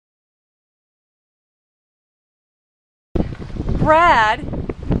Brad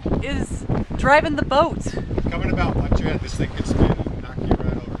is driving the boat. Coming about, watch your head. This thing could spin and knock you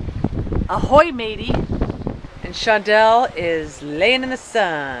right over. Ahoy, matey. And Shondell is laying in the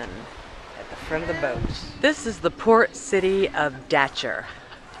sun at the front of the boat. This is the port city of Datcher.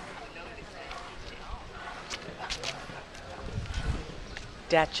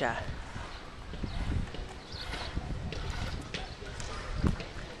 Datcher.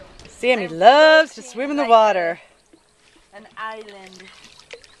 Sammy loves to swim in the water. An island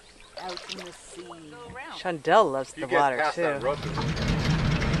out in the sea. Shondell loves the water too.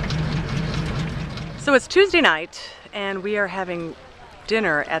 So it's Tuesday night and we are having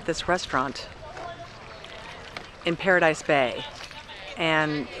dinner at this restaurant in Paradise Bay.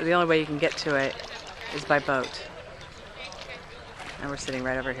 And the only way you can get to it is by boat. And we're sitting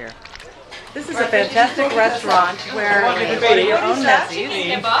right over here. This is a fantastic restaurant where you can order your own messes,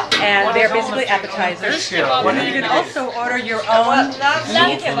 and they're basically appetizers. And you can also order your own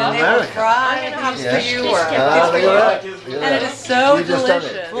meat, and they will fry pieces for you or and it is so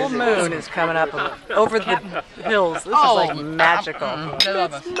delicious. Full moon is coming up over the hills. This is like magical.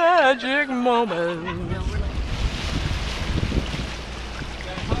 It's magic moment.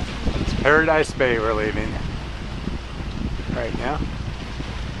 It's Paradise Bay we're leaving right now.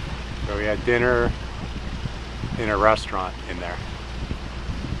 So we had dinner in a restaurant in there.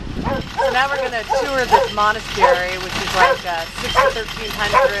 So now we're going to tour this monastery, which is like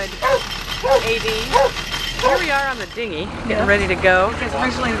 1300 AD. Here we are on the dinghy, getting ready to go Because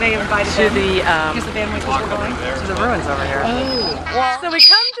originally they invited to the families were going. to the ruins over here. So we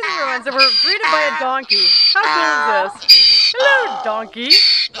come to the ruins and we're greeted by a donkey. How cool is this? Hello, donkey.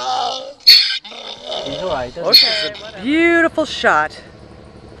 Okay, beautiful shot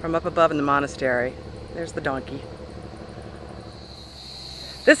from up above in the monastery. There's the donkey.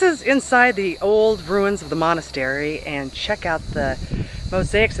 This is inside the old ruins of the monastery, and check out the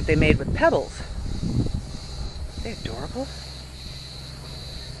mosaics that they made with pebbles. Aren't they adorable?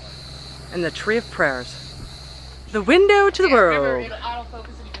 And the tree of prayers. The window to the world. Remember, it'll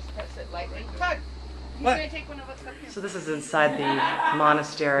autofocus and you just press it lightly. Tug! He's gonna take one of us up here. So this is inside the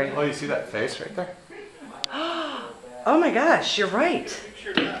monastery. Oh, you see that face right there? Oh my gosh, you're right.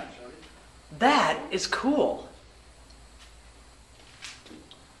 That is cool.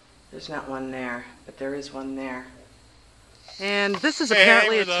 There's not one there, but there is one there. And this is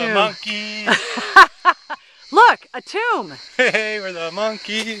apparently a tomb. Hey, we're the monkeys. Look, a tomb. Hey, we're the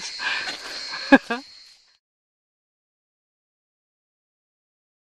monkeys.